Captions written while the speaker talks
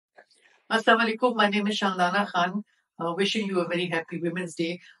Assalamu alaikum. My name is Shandana Khan. Wishing you a very happy Women's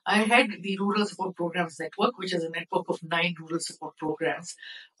Day. I head the Rural Support Programs Network, which is a network of 9 rural support programs.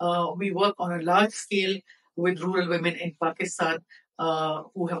 We work on a large scale with rural women in Pakistan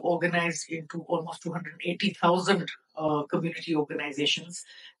who have organized into almost 280,000 community organizations.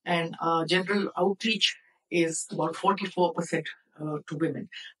 And general outreach is about 44% to women.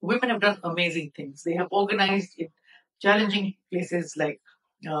 Women have done amazing things. They have organized in challenging places like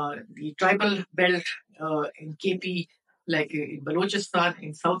the tribal belt in KP, like in Balochistan,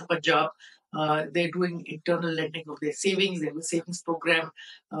 in South Punjab. They're doing internal lending of their savings. They have a savings program.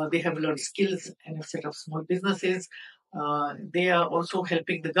 They have learned skills and have set up small businesses. They are also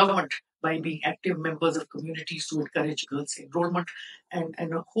helping the government by being active members of communities to encourage girls' enrollment and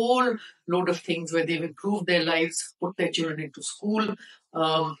a whole load of things where they've improved their lives, put their children into school,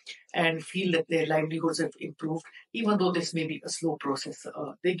 um, and feel that their livelihoods have improved even though this may be a slow process.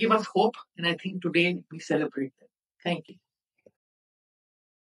 They give us hope, and I think today we celebrate them. Thank you.